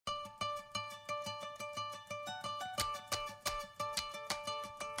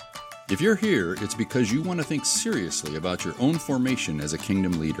If you're here, it's because you want to think seriously about your own formation as a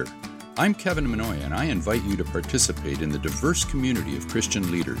kingdom leader. I'm Kevin Manoy, and I invite you to participate in the diverse community of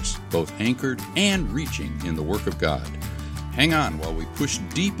Christian leaders, both anchored and reaching in the work of God. Hang on while we push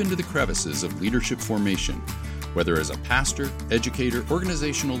deep into the crevices of leadership formation, whether as a pastor, educator,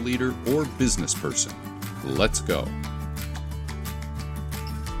 organizational leader, or business person. Let's go.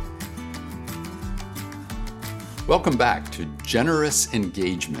 Welcome back to Generous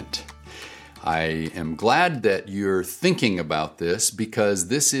Engagement. I am glad that you're thinking about this because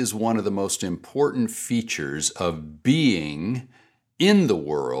this is one of the most important features of being in the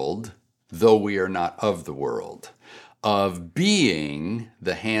world, though we are not of the world, of being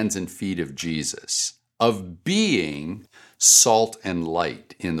the hands and feet of Jesus, of being salt and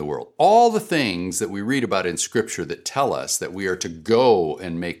light in the world. All the things that we read about in Scripture that tell us that we are to go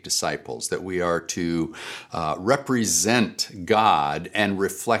and make disciples, that we are to represent God and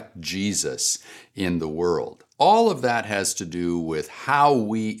reflect Jesus in the world. All of that has to do with how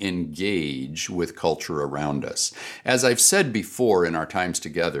we engage with culture around us. As I've said before in our times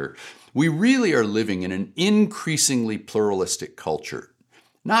together, we really are living in an increasingly pluralistic culture.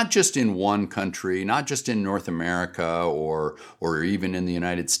 Not just in one country, not just in North America or even in the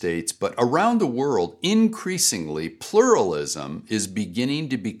United States, but around the world, increasingly, pluralism is beginning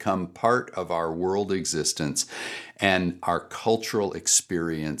to become part of our world existence and our cultural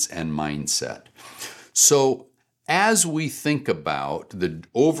experience and mindset. So as we think about the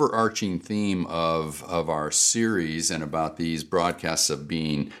overarching theme of our series and about these broadcasts of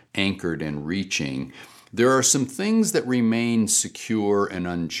being anchored and reaching, there are some things that remain secure and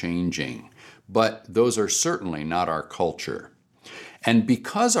unchanging, but those are certainly not our culture. And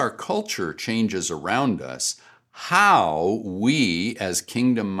because our culture changes around us, how we as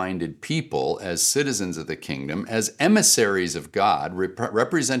kingdom-minded people, as citizens of the kingdom, as emissaries of God,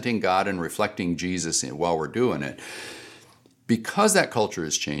 representing God and reflecting Jesus while we're doing it, because that culture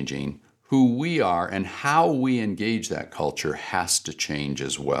is changing, who we are and how we engage that culture has to change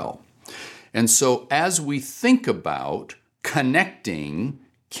as well. And so as we think about connecting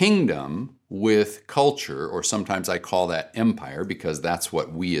kingdom with culture, or sometimes I call that empire because that's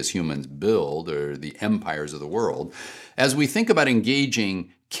what we as humans build, or the empires of the world, as we think about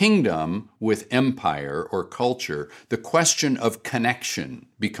engaging kingdom with empire or culture, the question of connection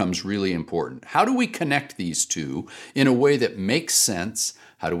becomes really important. How do we connect these two in a way that makes sense?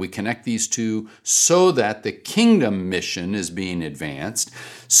 How do we connect these two so that the kingdom mission is being advanced,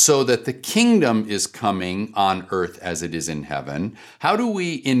 so that the kingdom is coming on earth as it is in heaven? How do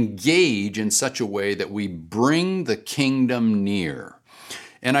we engage in such a way that we bring the kingdom near?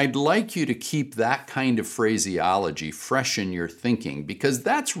 And I'd like you to keep that kind of phraseology fresh in your thinking, because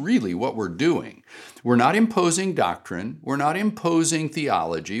that's really what we're doing. We're not imposing doctrine. We're not imposing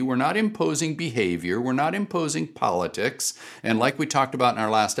theology. We're not imposing behavior. We're not imposing politics. And like we talked about in our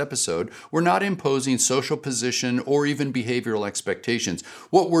last episode, we're not imposing social position or even behavioral expectations.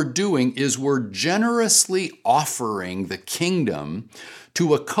 What we're doing is we're generously offering the kingdom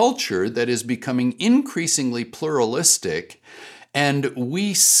to a culture that is becoming increasingly pluralistic. And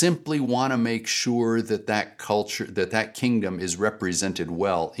we simply want to make sure that that culture, that kingdom is represented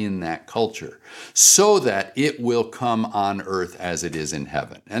well in that culture so that it will come on earth as it is in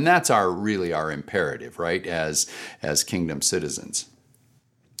heaven. And that's really our imperative, right, as kingdom citizens.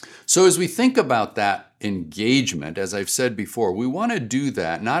 So as we think about that engagement, as I've said before, we want to do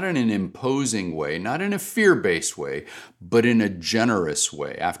that not in an imposing way, not in a fear-based way, but in a generous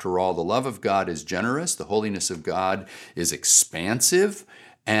way. After all, the love of God is generous, the holiness of God is expansive,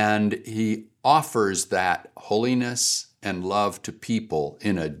 and He offers that holiness and love to people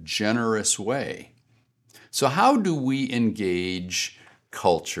in a generous way. So how do we engage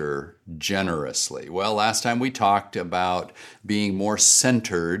culture generously? Well, last time we talked about being more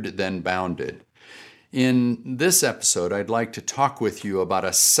centered than bounded. In this episode, I'd like to talk with you about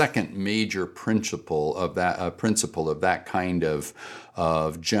a second major principle of that kind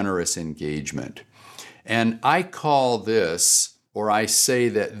of generous engagement. And I call this, or I say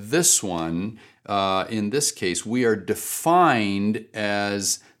that this one, in this case, we are defined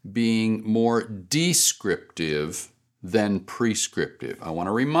as being more descriptive than prescriptive. I want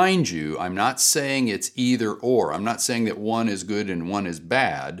to remind you, I'm not saying it's either or. I'm not saying that one is good and one is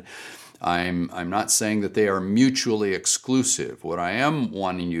bad. I'm not saying that they are mutually exclusive. What I am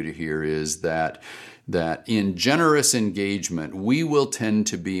wanting you to hear is that in generous engagement, we will tend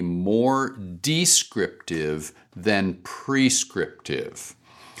to be more descriptive than prescriptive.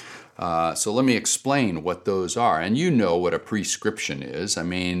 So let me explain what those are. And you know what a prescription is. I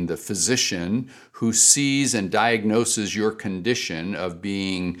mean, the physician who sees and diagnoses your condition of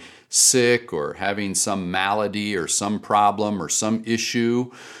being sick or having some malady or some problem or some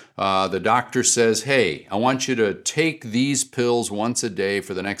issue. The doctor says, hey, I want you to take these pills once a day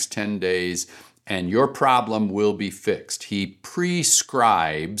for the next 10 days and your problem will be fixed. He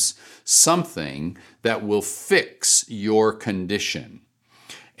prescribes something that will fix your condition.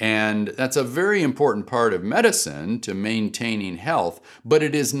 And that's a very important part of medicine to maintaining health, but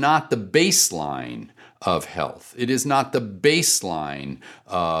it is not the baseline of health. It is not the baseline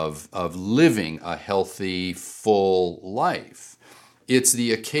of living a healthy, full life. It's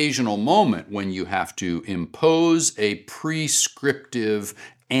the occasional moment when you have to impose a prescriptive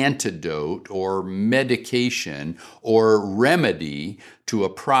antidote or medication or remedy to a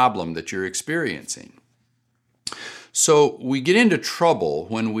problem that you're experiencing. So we get into trouble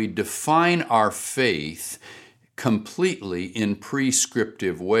when we define our faith completely in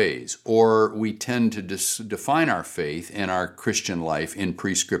prescriptive ways, or we tend to define our faith and our Christian life in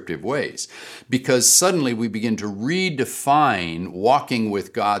prescriptive ways, because suddenly we begin to redefine walking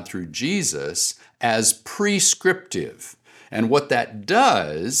with God through Jesus as prescriptive. And what that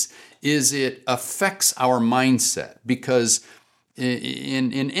does is it affects our mindset, because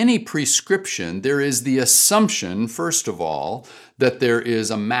in any prescription, there is the assumption, first of all, that there is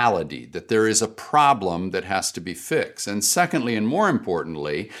a malady, that there is a problem that has to be fixed. And secondly, and more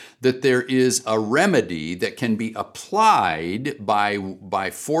importantly, that there is a remedy that can be applied by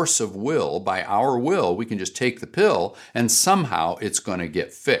force of will, by our will. We can just take the pill and somehow it's going to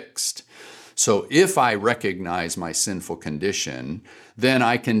get fixed. So if I recognize my sinful condition, then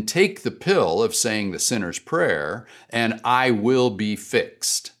I can take the pill of saying the sinner's prayer and I will be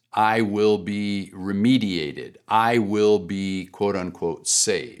fixed. I will be remediated. I will be, quote unquote,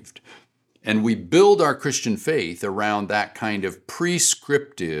 saved. And we build our Christian faith around that kind of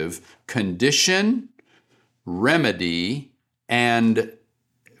prescriptive condition, remedy, and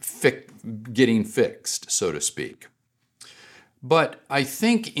getting fixed, so to speak. But I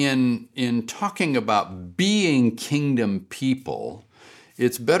think in talking about being kingdom people,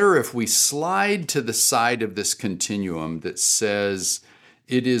 it's better if we slide to the side of this continuum that says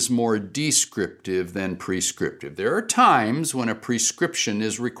it is more descriptive than prescriptive. There are times when a prescription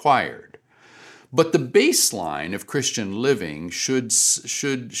is required, but the baseline of Christian living should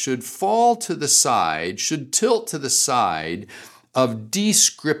fall to the side, should tilt to the side of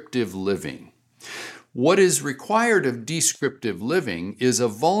descriptive living. What is required of descriptive living is a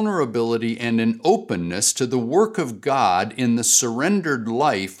vulnerability and an openness to the work of God in the surrendered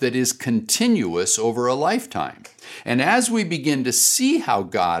life that is continuous over a lifetime. And as we begin to see how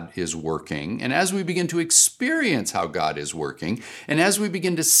God is working, and as we begin to experience how God is working, and as we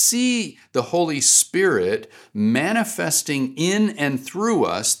begin to see the Holy Spirit manifesting in and through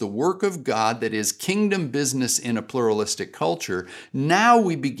us the work of God that is kingdom business in a pluralistic culture, now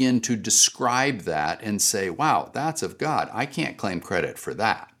we begin to describe that and say, wow, that's of God. I can't claim credit for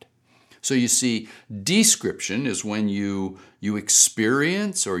that. So you see, description is when you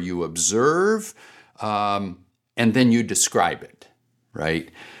experience or you observe, and then you describe it,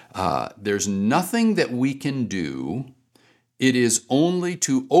 right? There's nothing that we can do. It is only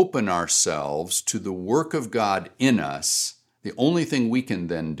to open ourselves to the work of God in us. The only thing we can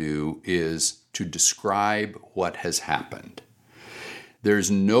then do is to describe what has happened.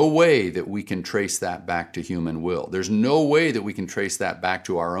 There's no way that we can trace that back to human will. There's no way that we can trace that back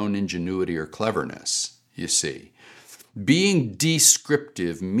to our own ingenuity or cleverness, you see. Being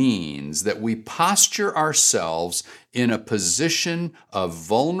descriptive means that we posture ourselves in a position of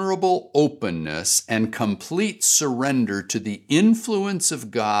vulnerable openness and complete surrender to the influence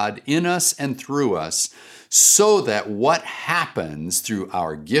of God in us and through us, so that what happens through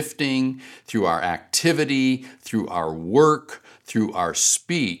our gifting, through our activity, through our work, through our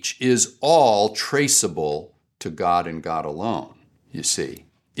speech is all traceable to God and God alone, you see.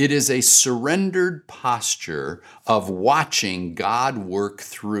 It is a surrendered posture of watching God work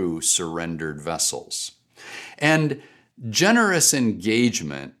through surrendered vessels. And generous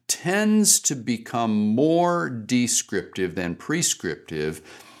engagement tends to become more descriptive than prescriptive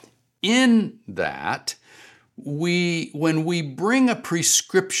in that when we bring a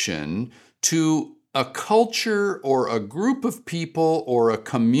prescription to a culture or a group of people or a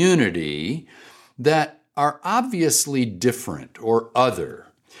community that are obviously different or other,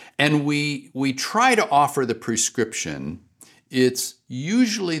 and we try to offer the prescription, it's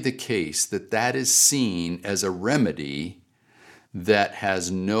usually the case that that is seen as a remedy that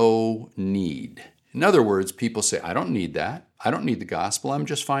has no need. In other words, people say, I don't need that. I don't need the gospel. I'm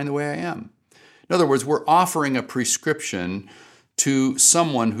just fine the way I am. In other words, we're offering a prescription to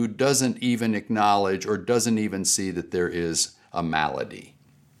someone who doesn't even acknowledge or doesn't even see that there is a malady.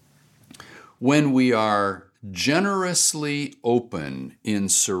 When we are generously open in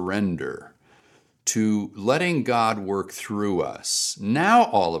surrender to letting God work through us, now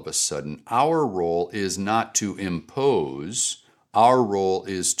all of a sudden our role is not to impose, our role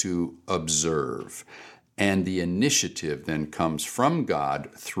is to observe. And the initiative then comes from God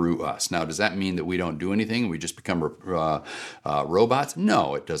through us. Now, does that mean that we don't do anything and we just become robots?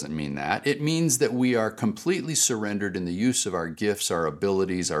 No, it doesn't mean that. It means that we are completely surrendered in the use of our gifts, our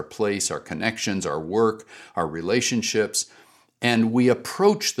abilities, our place, our connections, our work, our relationships. And we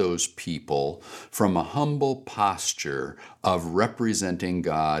approach those people from a humble posture of representing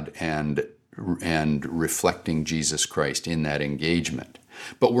God and reflecting Jesus Christ in that engagement.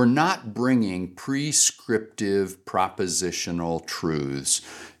 But we're not bringing prescriptive, propositional truths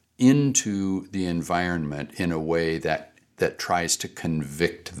into the environment in a way that tries to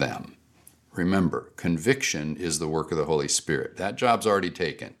convict them. Remember, conviction is the work of the Holy Spirit. That job's already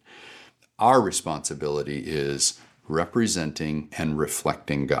taken. Our responsibility is representing and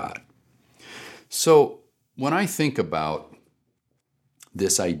reflecting God. So when I think about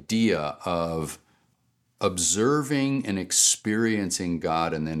this idea of observing and experiencing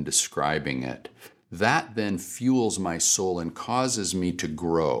God and then describing it, that then fuels my soul and causes me to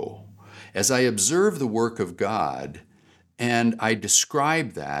grow. As I observe the work of God and I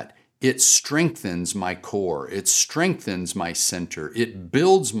describe that, it strengthens my core, it strengthens my center, it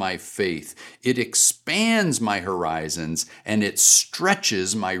builds my faith, it expands my horizons, and it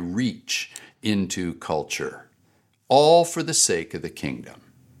stretches my reach into culture, all for the sake of the kingdom.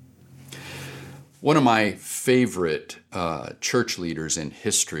 One of my favorite church leaders in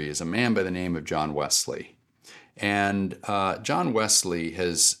history is a man by the name of John Wesley. And John Wesley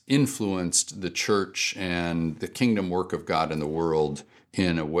has influenced the church and the kingdom work of God in the world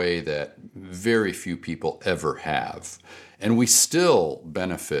in a way that very few people ever have. And we still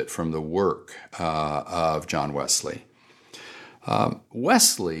benefit from the work of John Wesley.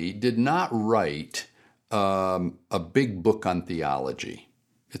 Wesley did not write a big book on theology.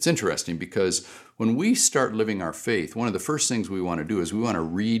 It's interesting because when we start living our faith, one of the first things we want to do is we want to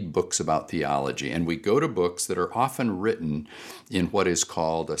read books about theology. And we go to books that are often written in what is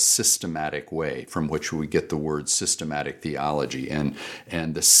called a systematic way, from which we get the word systematic theology. And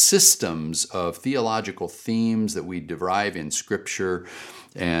the systems of theological themes that we derive in Scripture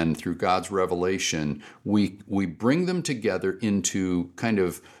and through God's revelation, we bring them together into kind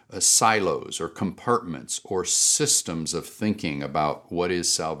of silos or compartments or systems of thinking about what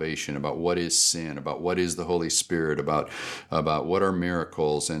is salvation, about what is sin, about what is the Holy Spirit, about what are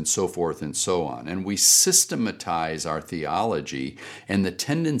miracles, and so forth and so on. And we systematize our theology, and the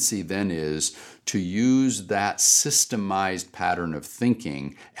tendency then is to use that systemized pattern of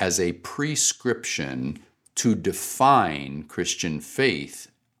thinking as a prescription to define Christian faith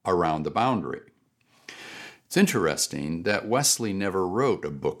around the boundary. It's interesting that Wesley never wrote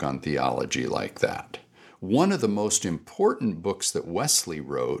a book on theology like that. One of the most important books that Wesley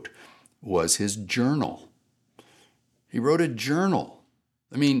wrote was his journal. He wrote a journal.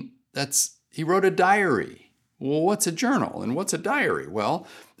 He wrote a diary. Well, what's a journal and what's a diary? Well,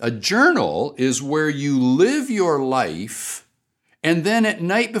 a journal is where you live your life, and then at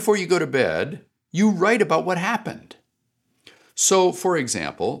night before you go to bed, you write about what happened. So, for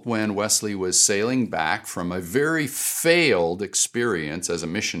example, when Wesley was sailing back from a very failed experience as a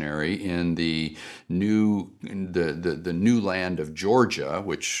missionary in the new land of Georgia,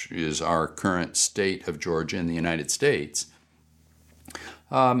 which is our current state of Georgia in the United States,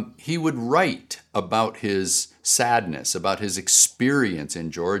 he would write about his sadness, about his experience in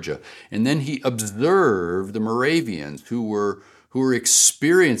Georgia, and then he observed the Moravians who were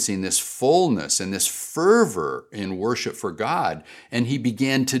experiencing this fullness and this fervor in worship for God, and he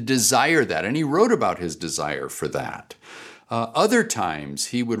began to desire that, and he wrote about his desire for that. Other times,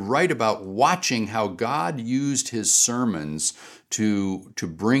 he would write about watching how God used his sermons to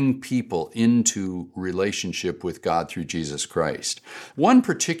bring people into relationship with God through Jesus Christ. One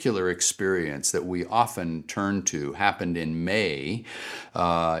particular experience that we often turn to happened in May,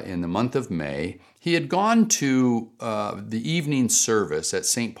 in the month of May. He had gone to the evening service at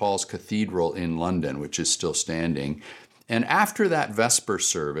St. Paul's Cathedral in London, which is still standing. And after that Vesper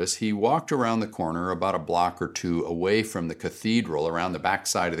service, he walked around the corner about a block or two away from the cathedral, around the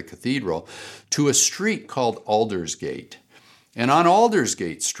backside of the cathedral, to a street called Aldersgate. And on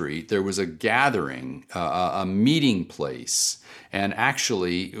Aldersgate Street, there was a gathering, a meeting place. And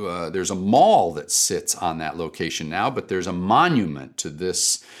actually, there's a mall that sits on that location now, but there's a monument to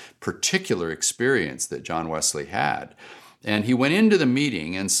this particular experience that John Wesley had. And he went into the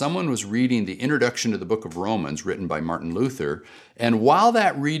meeting, and someone was reading the introduction to the book of Romans written by Martin Luther. And while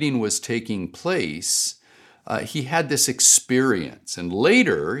that reading was taking place, he had this experience, and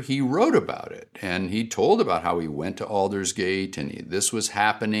later he wrote about it, and he told about how he went to Aldersgate and this was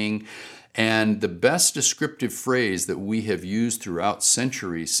happening. And the best descriptive phrase that we have used throughout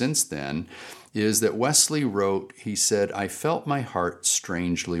centuries since then is that Wesley wrote, he said, "I felt my heart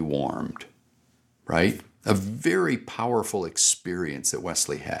strangely warmed," right? A very powerful experience that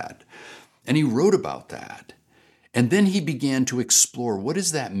Wesley had. And he wrote about that. And then he began to explore, what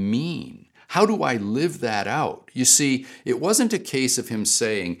does that mean? How do I live that out? You see, it wasn't a case of him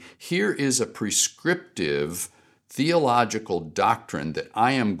saying, here is a prescriptive theological doctrine that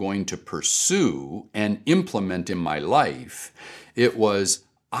I am going to pursue and implement in my life. It was,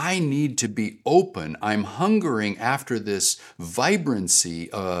 I need to be open. I'm hungering after this vibrancy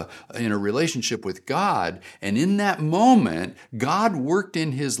in a relationship with God. And in that moment, God worked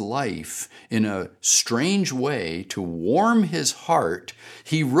in his life in a strange way to warm his heart.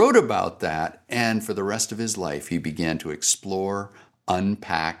 He wrote about that, and for the rest of his life, he began to explore,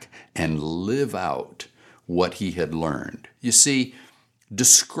 unpack, and live out what he had learned. You see,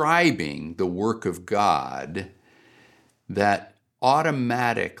 describing the work of God, that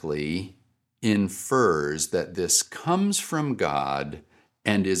automatically infers that this comes from God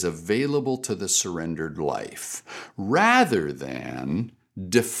and is available to the surrendered life, rather than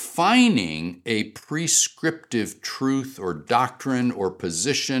defining a prescriptive truth or doctrine or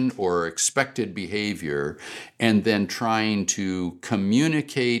position or expected behavior and then trying to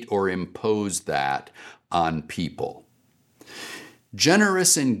communicate or impose that on people.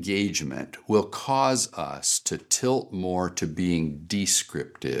 Generous engagement will cause us to tilt more to being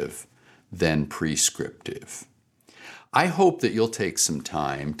descriptive than prescriptive. I hope that you'll take some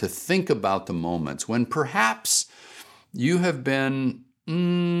time to think about the moments when perhaps you have been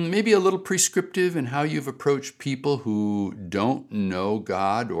maybe a little prescriptive in how you've approached people who don't know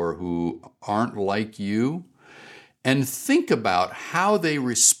God or who aren't like you. And think about how they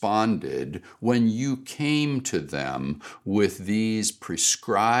responded when you came to them with these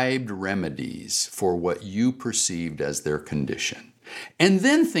prescribed remedies for what you perceived as their condition. And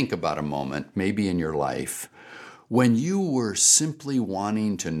then think about a moment, maybe in your life, when you were simply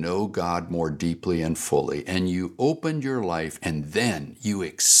wanting to know God more deeply and fully, and you opened your life, and then you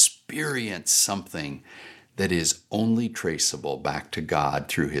experienced something that is only traceable back to God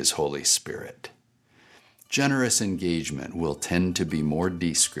through His Holy Spirit. Generous engagement will tend to be more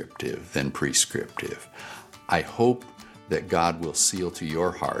descriptive than prescriptive. I hope that God will seal to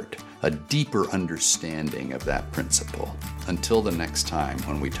your heart a deeper understanding of that principle. Until the next time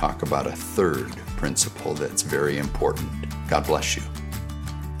when we talk about a third principle that's very important. God bless you.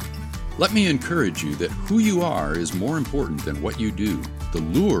 Let me encourage you that who you are is more important than what you do. The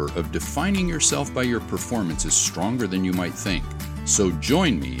lure of defining yourself by your performance is stronger than you might think. So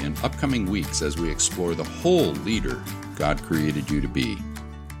join me in upcoming weeks as we explore the whole leader God created you to be.